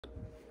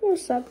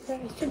What's up,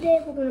 guys?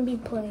 Today we're going to be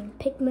playing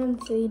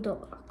Pikmon 3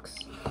 Deluxe.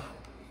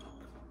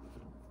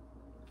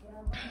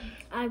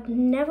 I've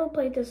never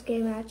played this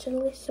game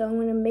actually, so I'm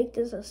going to make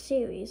this a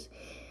series.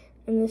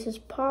 And this is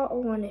part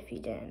 1 if you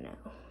didn't know.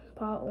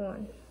 Part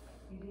 1.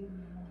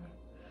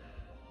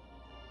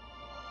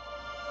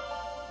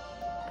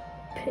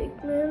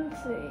 Pikmon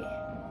 3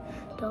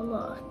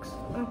 Deluxe.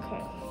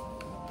 Okay.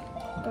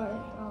 Start.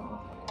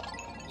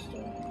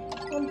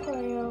 One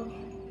player.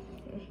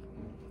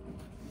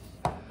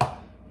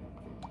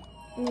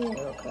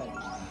 Okay.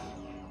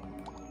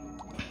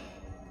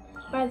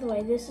 By the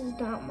way, this is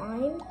not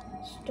mine.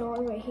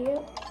 Story right here.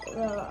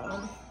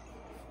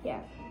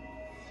 Yeah.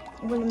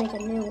 I'm gonna make a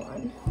new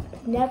one.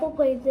 I've never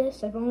played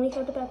this. I've only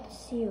heard about the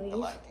series.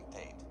 Galactic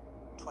date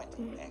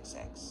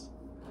 20XX.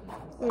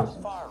 Where In is the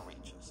it? far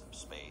reaches of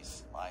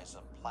space lies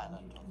a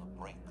planet on the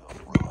brink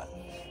of ruin.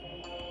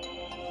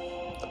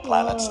 The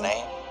planet's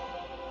name?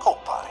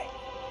 Kopai.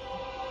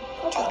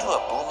 Due to a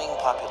booming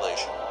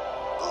population,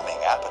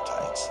 booming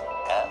appetites,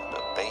 and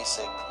a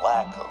basic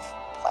lack of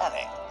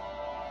planning,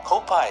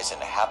 Kopai's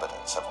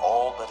inhabitants have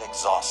all but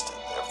exhausted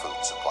their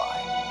food supply.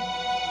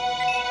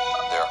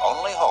 Their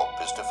only hope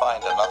is to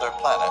find another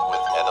planet with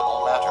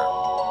edible matter.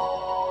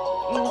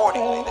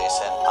 Accordingly, they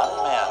send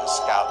unmanned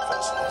scout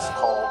vessels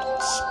called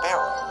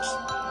Sparrows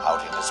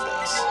out into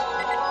space.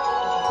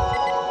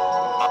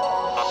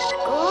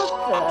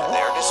 To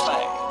their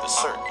dismay, the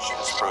search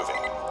is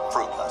proving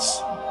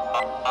fruitless.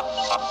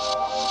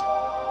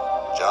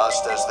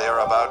 Just as they're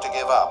about to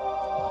give up,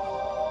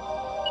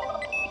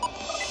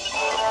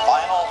 the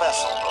final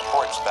vessel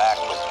reports back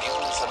with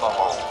news of a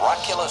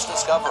miraculous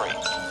discovery.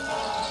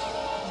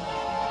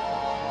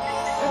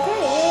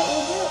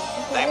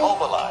 They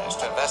mobilize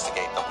to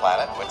investigate the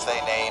planet, which they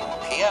name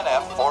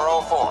PNF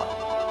 404.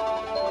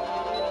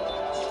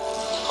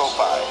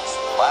 Kopai's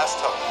last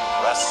hope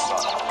rests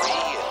on 3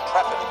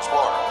 intrepid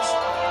explorers.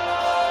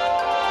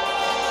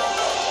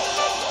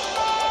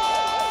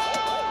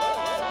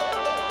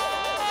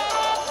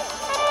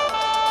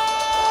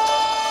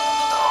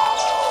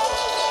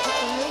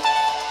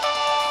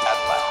 At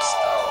last,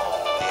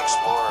 the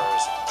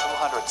explorers'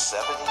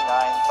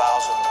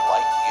 279,000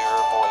 light-year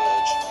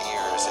voyage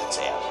nears its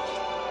end.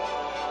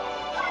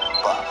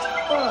 But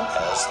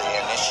as they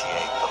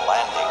initiate the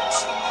landing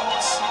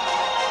sequence,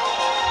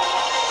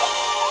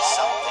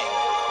 something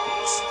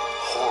goes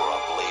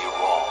horribly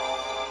wrong.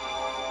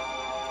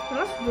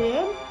 That's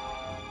weird.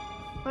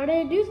 Why did I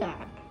do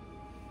that?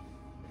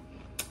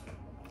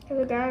 Because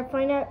I gotta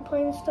find out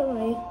playing the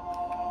story.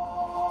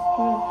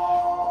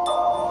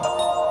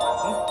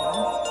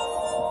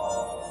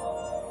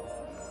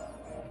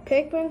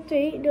 Pikmon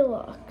 3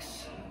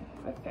 Deluxe.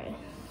 Okay.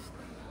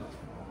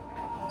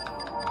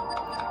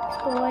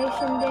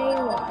 Exploration Day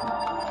 1.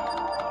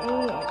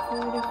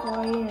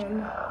 8:44 a.m.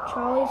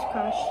 Charlie's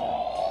crash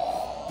site.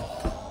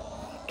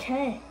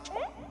 Okay.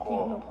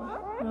 Ugh.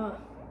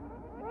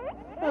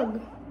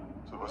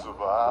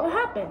 What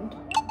happened?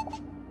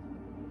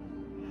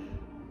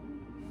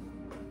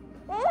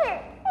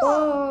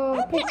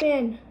 Oh,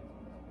 Pikmin.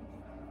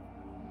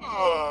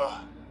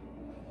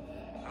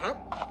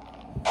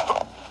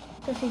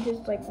 Because he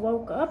just like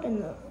woke up in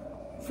the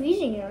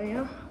freezing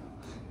area.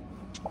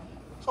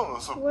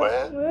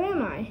 Where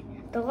am I?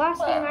 The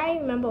last thing I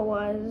remember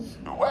was...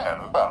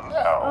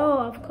 Oh,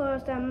 of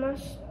course,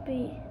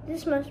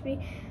 this must be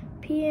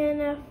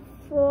PNF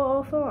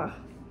 404.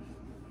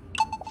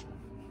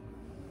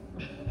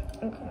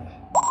 Okay.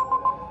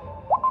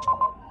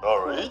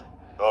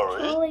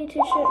 Charlie to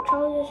ship,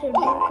 do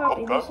you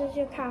copy? This is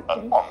your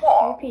captain. I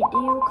repeat, do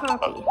you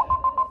copy?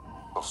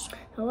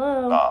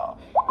 Hello?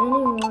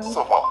 Anyone?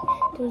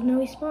 There's no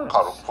response.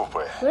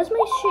 Where's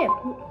my ship?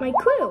 My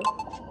crew?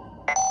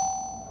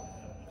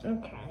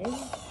 Okay.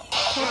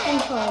 Captain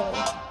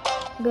Charlie.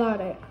 Got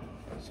it.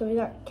 So we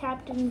got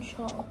Captain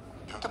Charlie.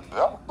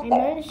 I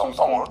managed to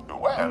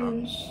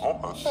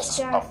escape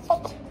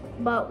staffed.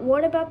 But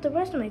what about the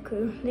rest of my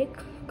crew? They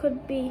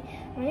could be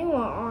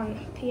anyone on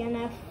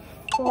PNF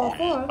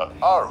 404.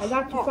 I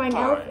got to find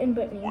Alf and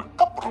Brittany.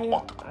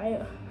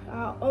 I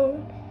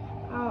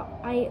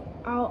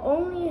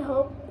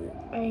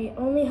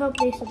only hope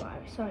they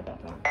survive. Sorry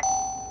about that.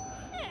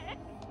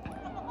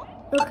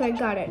 Okay,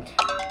 got it.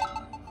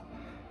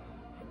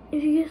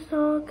 If you get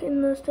stuck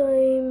in the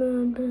story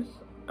mode,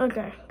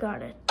 okay,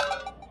 got it.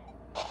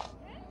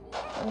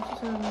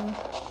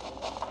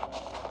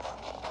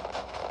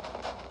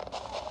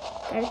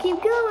 Gotta keep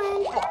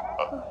going.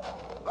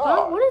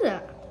 Oh, what is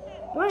that?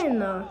 What in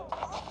the?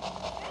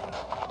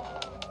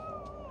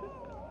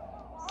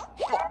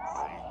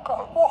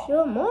 There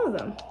are more of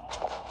them.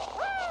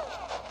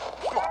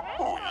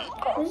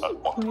 This is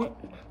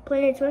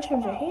planet's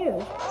mushrooms are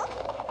huge.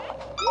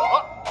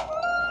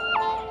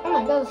 Oh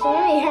my god, so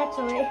many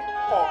actually.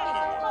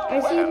 I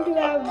seem to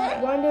have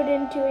wandered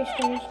into a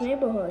strange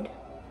neighborhood.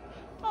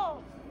 How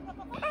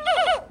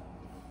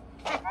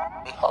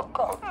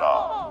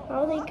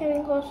are they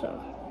getting closer?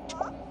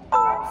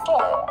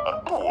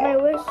 My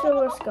whistle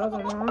was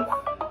going off.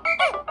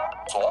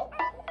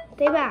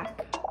 Stay back.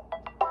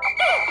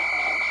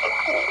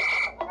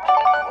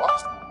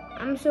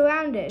 I'm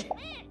surrounded.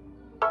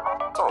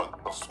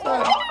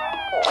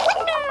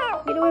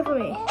 Get away from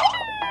me.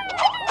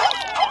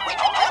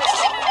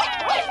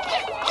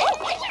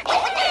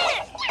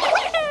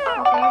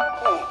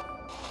 Okay.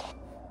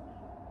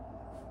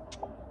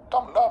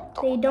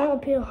 They don't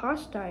appear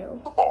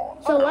hostile.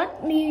 So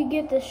let me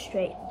get this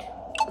straight.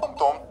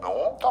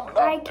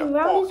 I can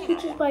round these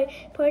creatures by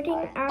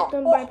pointing at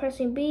them by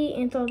pressing B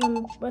and throw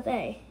them with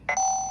A.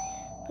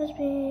 Press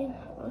B.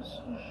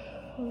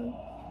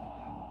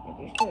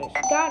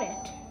 Got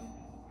it.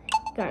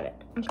 Got it.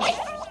 Okay.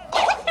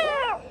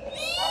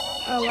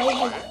 Oh, what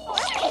is it?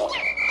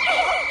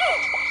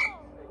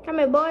 Come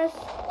here, boys.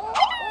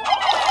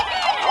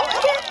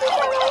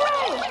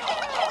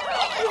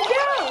 Let's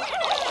go.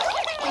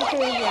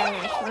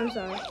 I'm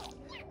sorry.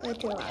 They're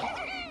too loud.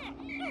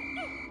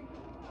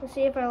 Let's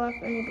see if I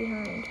left any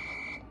behind.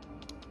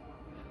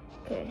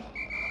 Okay.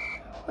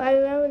 Well, I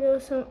remember there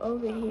was some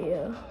over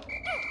here.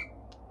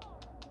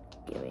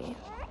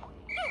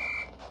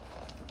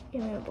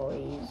 Give me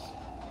boys.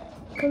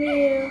 Come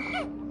here.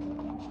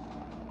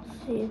 Let's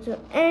see, is there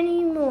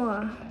any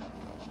more?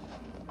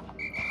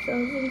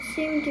 Doesn't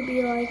seem to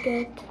be like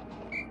it.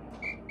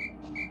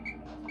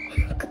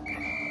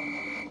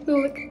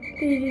 Look.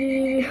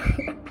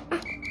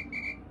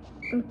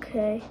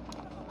 Okay.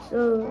 So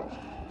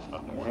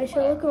I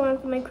should look around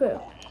for my crew.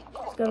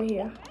 Let's go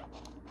here.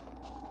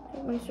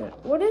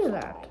 What is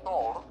that?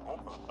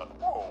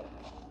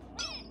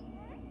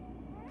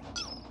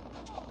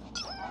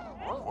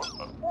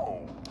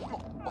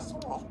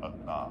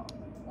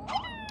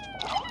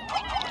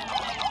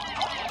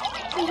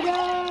 Let's go!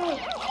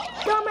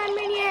 Go, my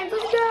minions!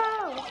 Let's go!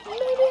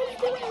 Minions,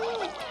 do my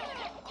work!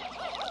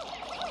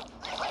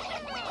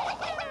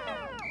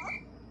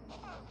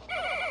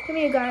 Come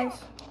here, guys.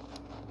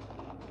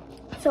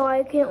 So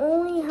I can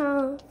only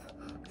have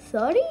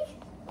 30, I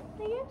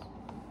guess?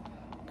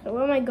 So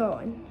where am I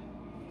going?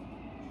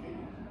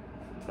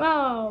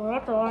 Oh,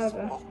 that's a lot of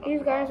them.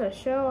 These guys are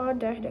so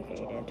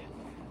dedicated.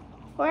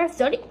 Oh, I have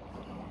 30?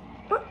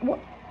 What?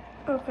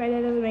 Okay,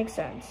 that doesn't make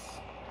sense.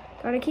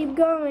 Gotta keep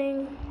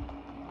going.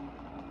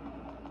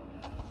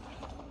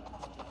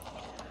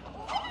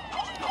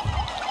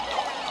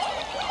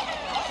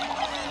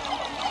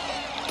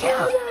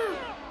 Kill them!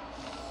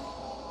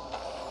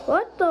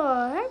 What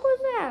the heck was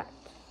that?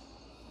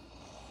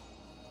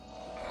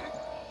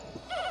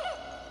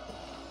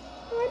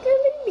 Why did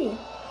it leave me?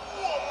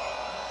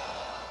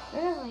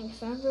 That doesn't make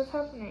sense. What's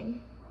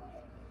happening?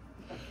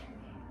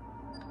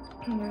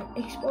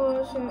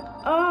 Explosion.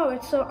 Oh,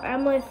 it's so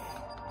I'm with.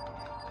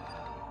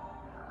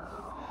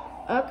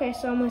 Okay,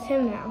 so I'm with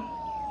him now.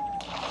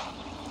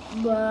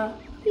 But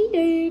he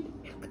did.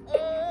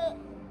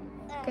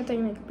 Good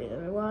thing I could be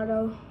the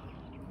water.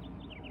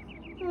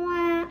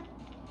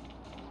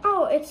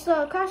 Oh, it's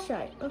Crash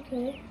Site.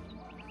 Okay.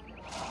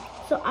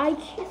 So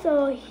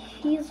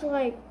he's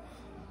like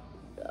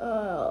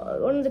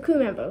one of the crew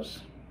members.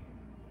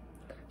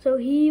 So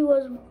he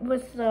was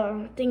with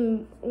the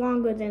thing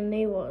longer than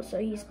they were, so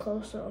he's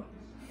closer.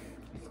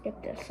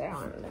 Skip this, I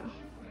don't know.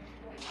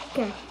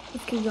 Okay,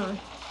 let's keep going.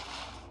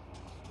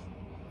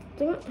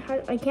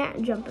 I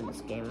can't jump in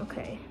this game,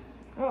 okay.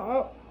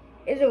 Oh,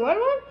 is it red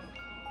one?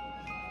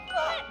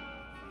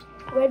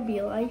 Red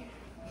be like.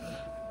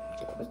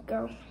 Let's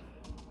go.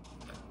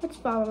 Let's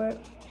follow it.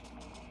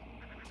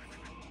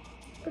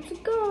 Let's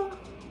go.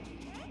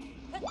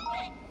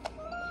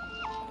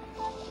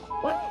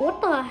 What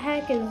the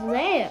heck is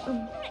that?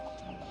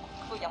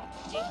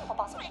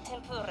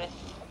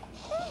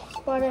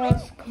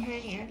 Spot-ass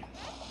companion.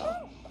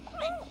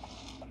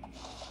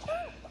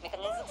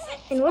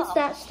 And what's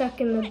that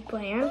stuck in the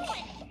branch?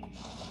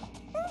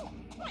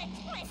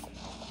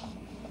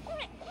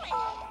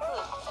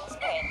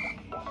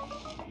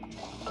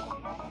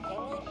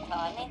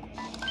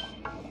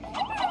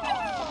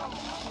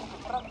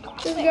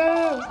 Let's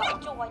go.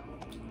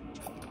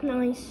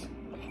 Nice.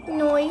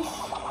 Nice.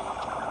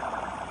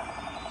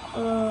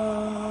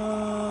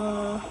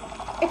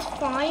 It's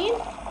fine.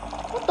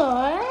 What the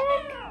heck?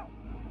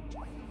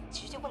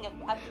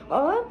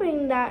 I'm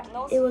hoping that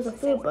it was a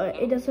fruit, but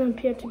it doesn't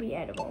appear to be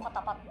edible.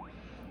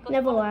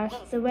 Nevertheless,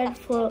 the red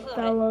float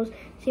fellows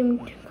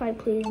seem quite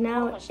pleased.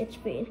 Now it's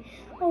free.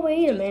 Oh,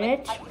 wait a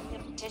minute.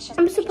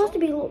 I'm supposed to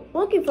be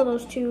looking for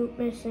those two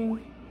missing.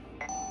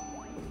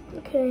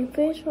 Okay,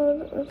 face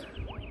for.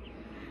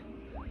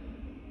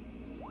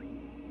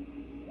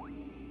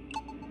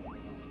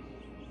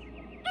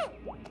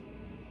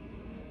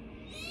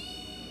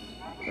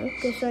 I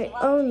guess I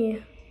own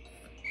you.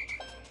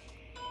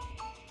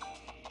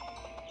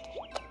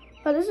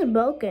 Oh, this is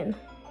broken.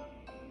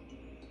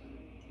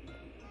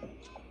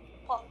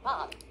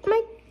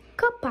 My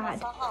cup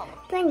pad.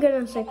 Thank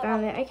goodness I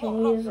found it. I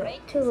can use it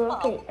to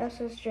locate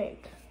SS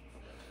Drake.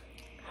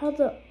 How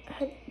do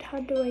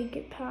I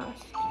get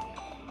past?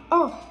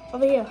 Oh,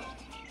 over here.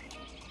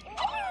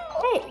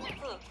 Hey,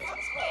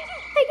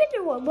 get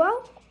to work,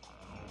 bro.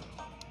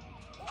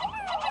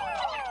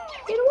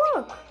 Get to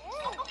work.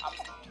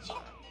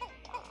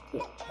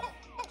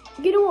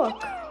 Get to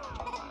work.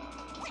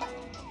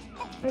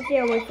 Actually,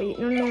 I'll wait for you.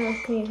 No, no, no.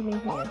 Come here, come here,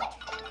 come here.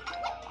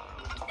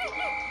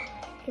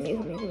 Come here,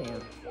 come here, come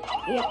here.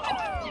 Yep.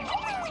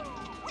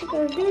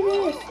 Let's do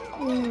this.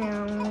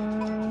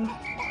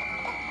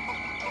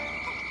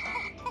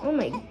 Oh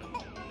my.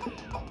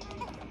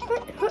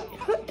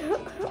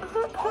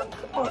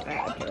 Oh, I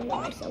can't hear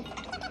myself.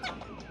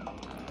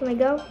 Can I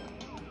go?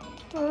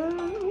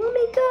 Let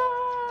me go.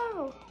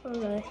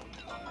 Okay.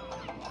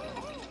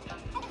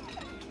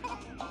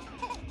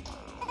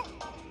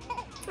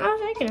 I was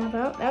thinking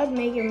about that would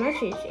make it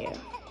much easier.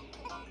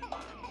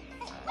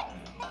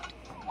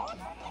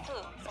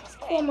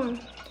 Come on.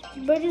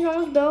 Bridge is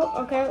almost built.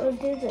 Okay, let's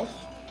do this.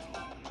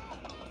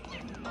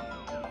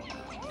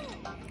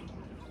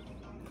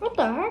 What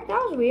the heck?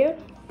 That was weird.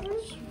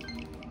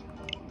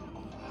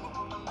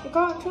 The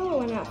controller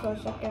went out for a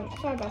second.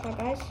 Sorry about that,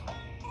 guys.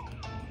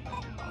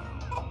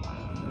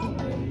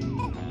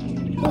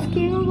 Let's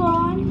keep it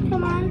going.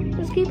 Come on.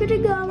 Let's keep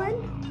it going.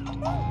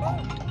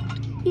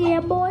 Yeah,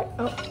 boy.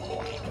 Oh.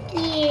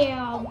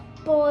 Yeah,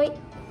 boy.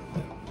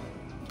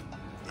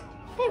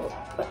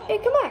 Hey,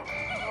 come back.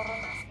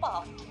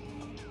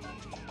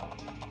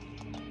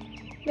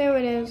 There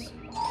it is.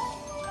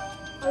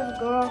 Let's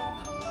go.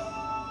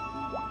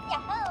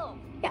 Yahoo!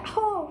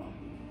 Yahoo!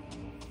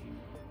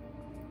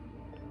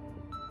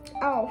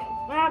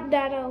 Oh, map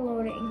data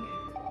loading.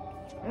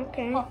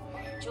 Okay.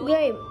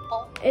 Great.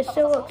 It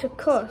still works, of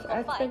course. I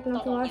expect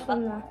nothing less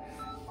from the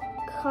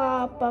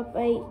cop up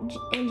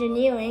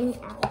engineering.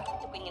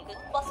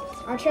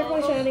 I'll check my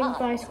settings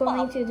by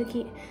scrolling to the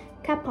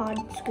keypad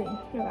screen.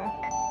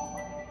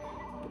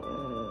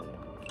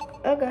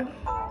 Okay.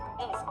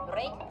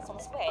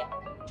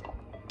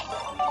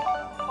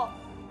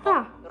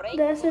 Ha!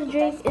 The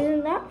SSJ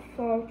isn't that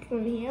far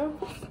from here.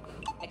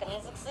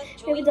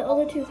 Maybe the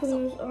other two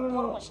criminals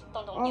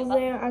are all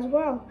there as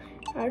well.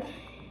 I'd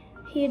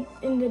head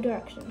in the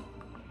direction.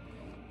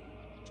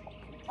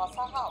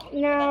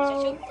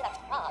 Now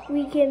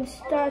we can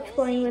start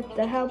exploring with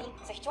the help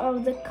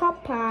of the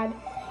cop pad.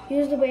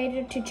 Use the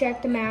radar to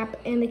check the map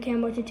and the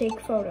camera to take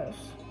photos.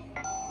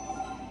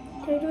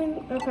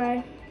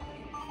 Okay.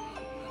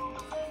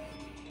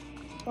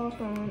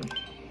 Hold on.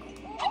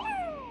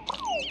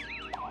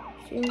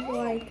 Seems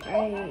like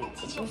I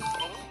just...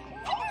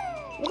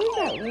 What is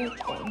that weird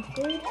thing?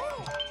 Food?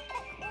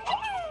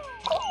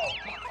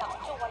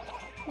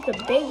 It's a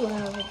big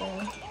one over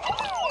there.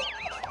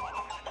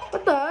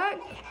 What the heck?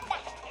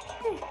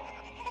 Hey.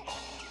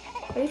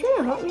 Are you trying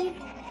to help me?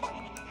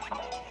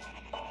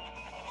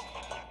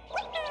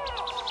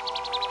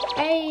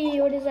 Hey,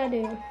 what does that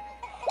do?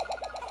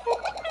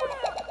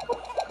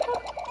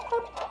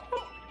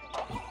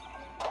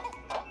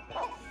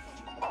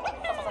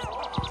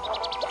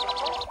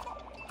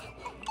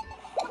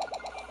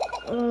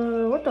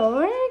 What the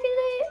heck is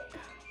it?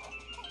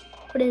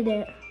 What is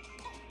that?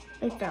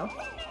 It fell.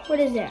 What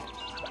is that?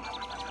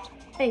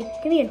 Hey,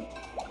 come here.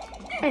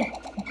 Hey.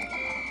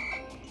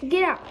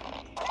 Get out.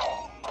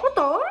 What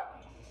the heck?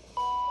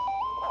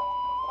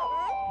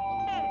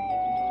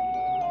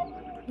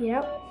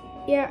 Yep.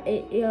 Yeah,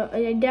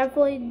 it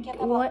definitely,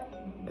 what?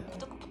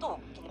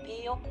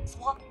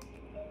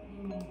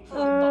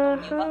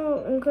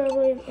 How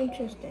incredibly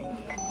interesting.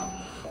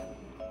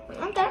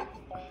 Okay.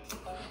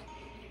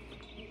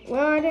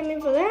 Well, I didn't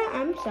mean for that.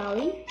 I'm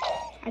sorry.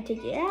 I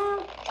take it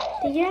out.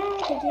 Take it out,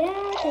 take it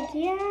out, take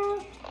it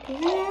out.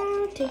 Take it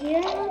out, take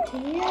it out,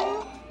 take it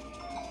out.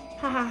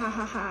 Ha ha ha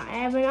ha ha. I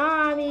have an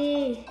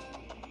army.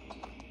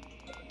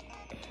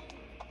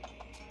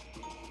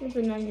 That's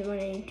another one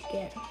I need to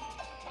get.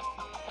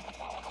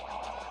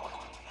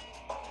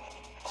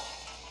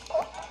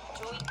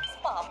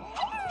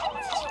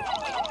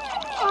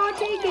 Oh,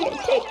 take it.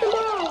 Take them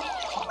all.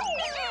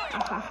 Ha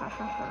ha ha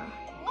ha ha.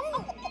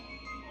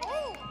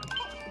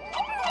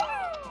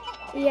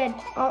 Yeah,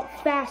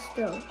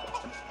 faster.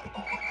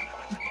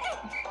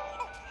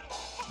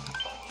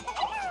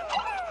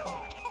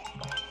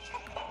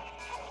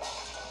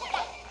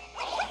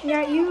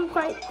 Yeah, you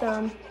fight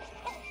them.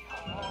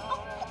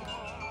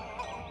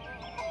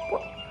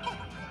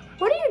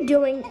 What are you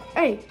doing?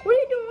 Hey, what are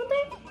you doing with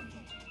that?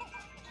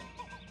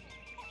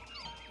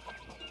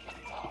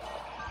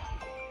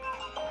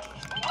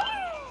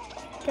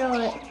 Kill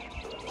it.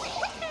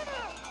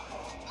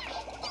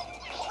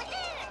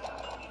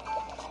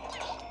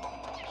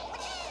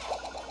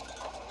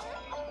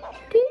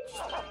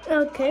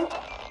 Okay.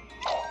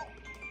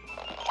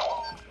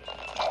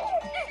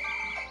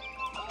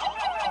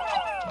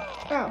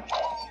 Oh.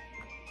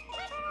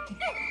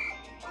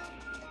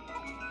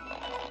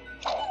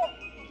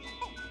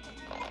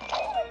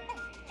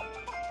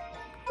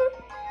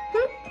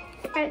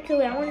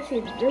 Actually, I want to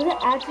see, does it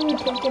actually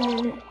take a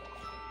minute?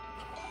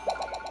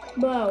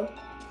 Whoa.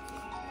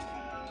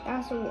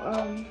 That's a,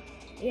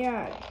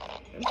 yeah.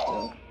 Let's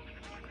go.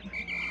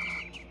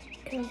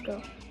 Okay, let's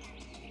go.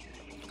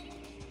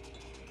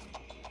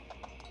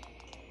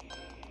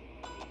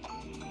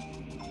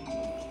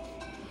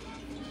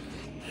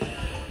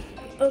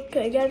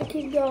 Okay, gotta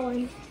keep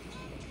going.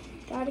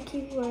 Gotta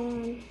keep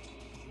running.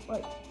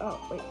 Wait, oh,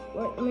 wait,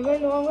 am I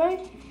going the wrong way?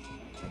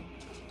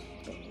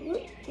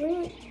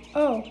 Really?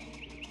 Oh.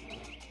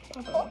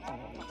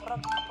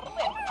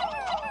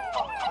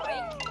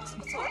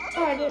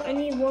 Oh, I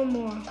need one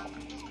more.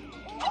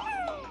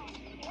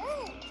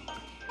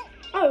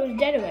 Oh, it was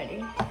dead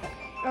already.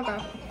 Okay.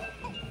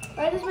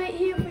 I'll just wait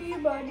here for you,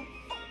 bud.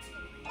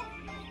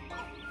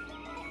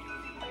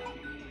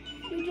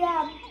 Good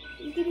job.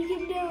 You're gonna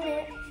keep doing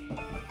it.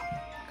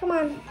 Come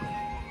on.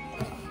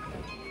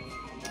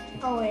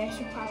 Oh wait, I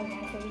should probably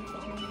actually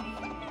refill.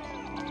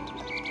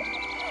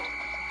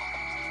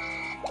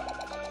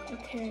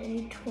 Okay, I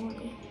need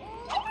 20.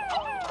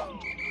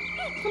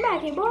 Come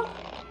back here, boy.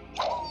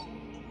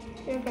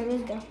 Okay,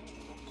 let's go.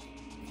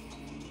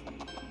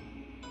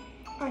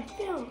 I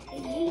fell. I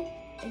hate.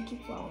 I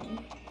keep falling.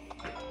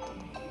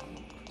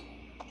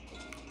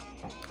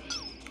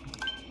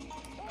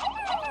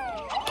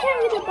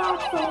 Carry the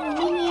box for the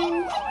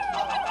minions.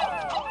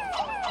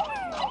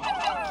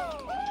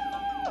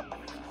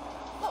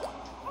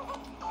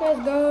 Let's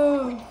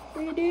go.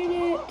 We did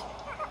it.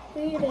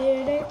 We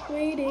did it.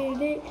 We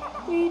did it.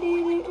 We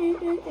did it.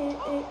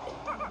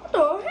 What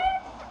the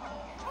heck?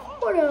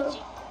 What a...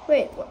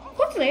 Wait,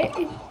 what's that?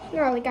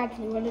 No, like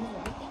actually, what is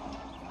that?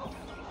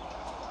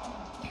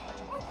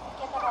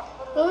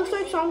 It looks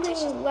like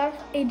something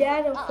left a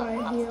data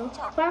file here.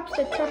 Perhaps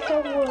the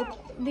treasure will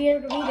be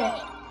able to read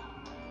it.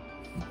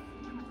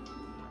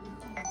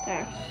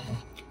 There.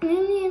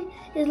 Minion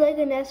is like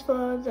a nest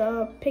for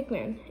the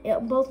Pikmon.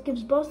 It both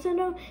gives birth to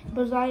them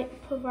and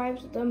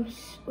provides them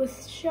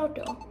with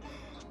shelter.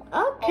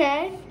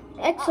 Okay,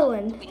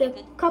 excellent. The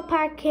cup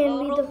pack can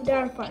read the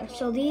data file,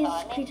 so these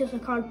creatures are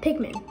called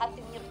Pikmon.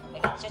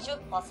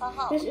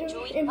 This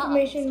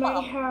information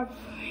might have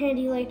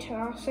handy later.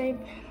 I'll save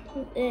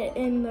it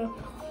in the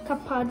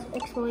cup pod's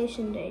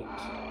expiration date.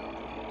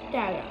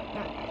 Data.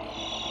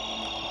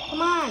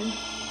 Come on.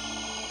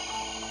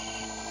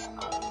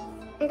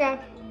 Okay.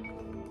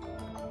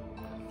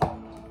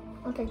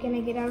 Okay, can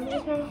I get out of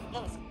this now?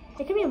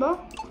 Hey, come here, ball.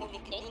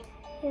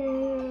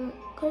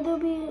 Could there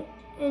be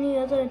any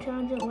other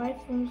intelligent life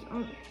forms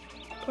on the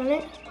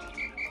planet?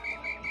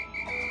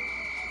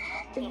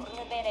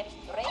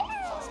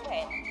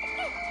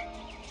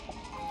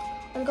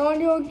 I'm going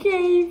to a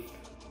cave.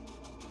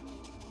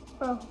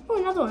 Oh,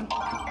 another one.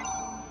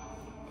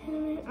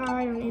 Oh,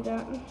 I don't need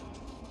that.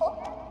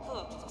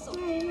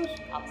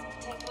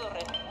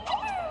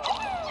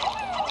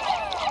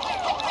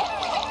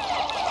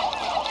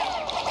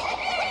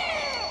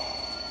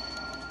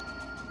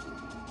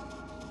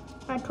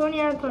 Alright,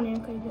 20 out of 20.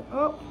 Okay, good.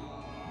 Oh.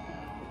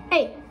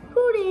 Hey,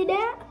 who did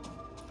that?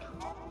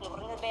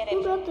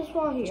 Who built this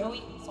wall here?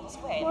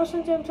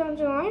 Wasn't it time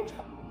to life?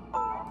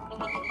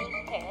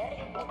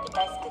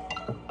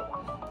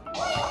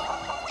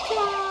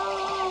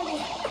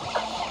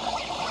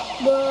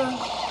 Bruh.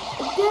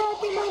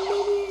 Daddy, my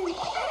minion.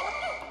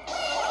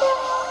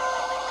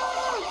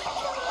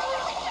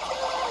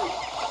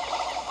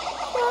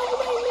 My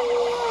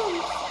minion.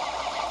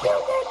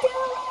 Kill that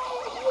guy.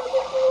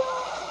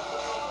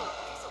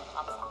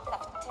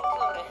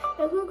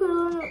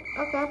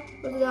 Okay,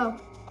 let's go.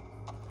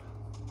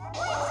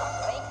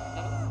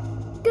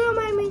 Go,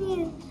 my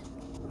minions.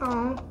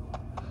 Aw.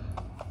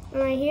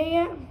 Am I here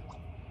yet?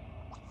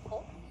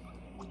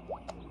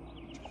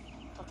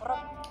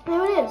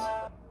 There it is.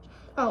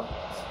 Oh,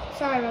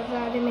 sorry about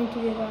that. I didn't mean to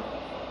do that.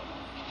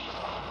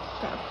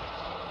 Okay.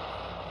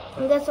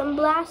 I guess I'm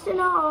blasting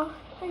off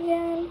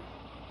again.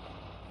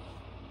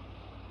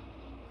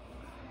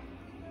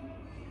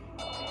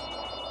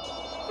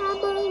 I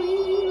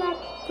believe I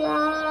can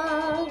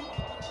fly.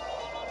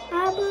 I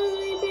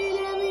believe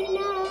it every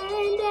night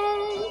and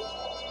day.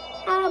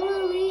 I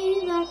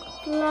believe I can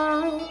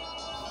fly.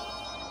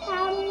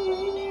 I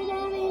believe it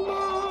every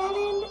night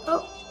and day.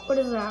 Oh, what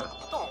is that?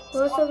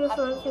 Most of the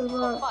sources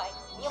were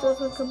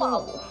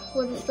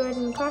destroyed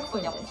in the crash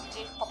landing.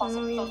 And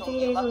only have 3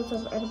 days worth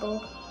of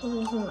edible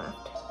medicine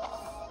left.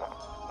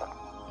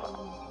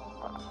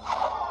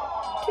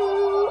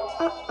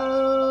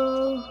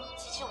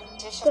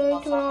 So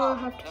tomorrow I'll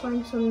have to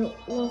find some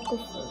local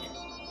food.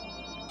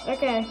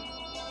 Okay.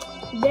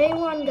 Day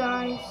 1,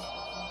 guys.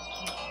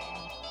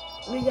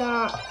 We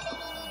got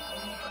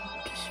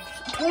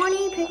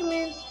 20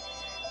 Pikmon.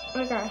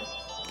 Okay.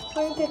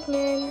 20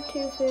 Pikmon,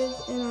 2 fish,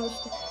 and other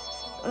stuff.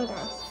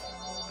 Okay.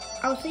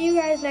 I'll see you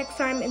guys next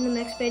time in the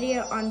next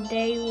video on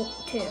day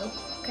 2.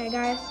 Okay,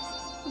 guys?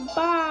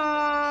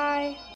 Bye!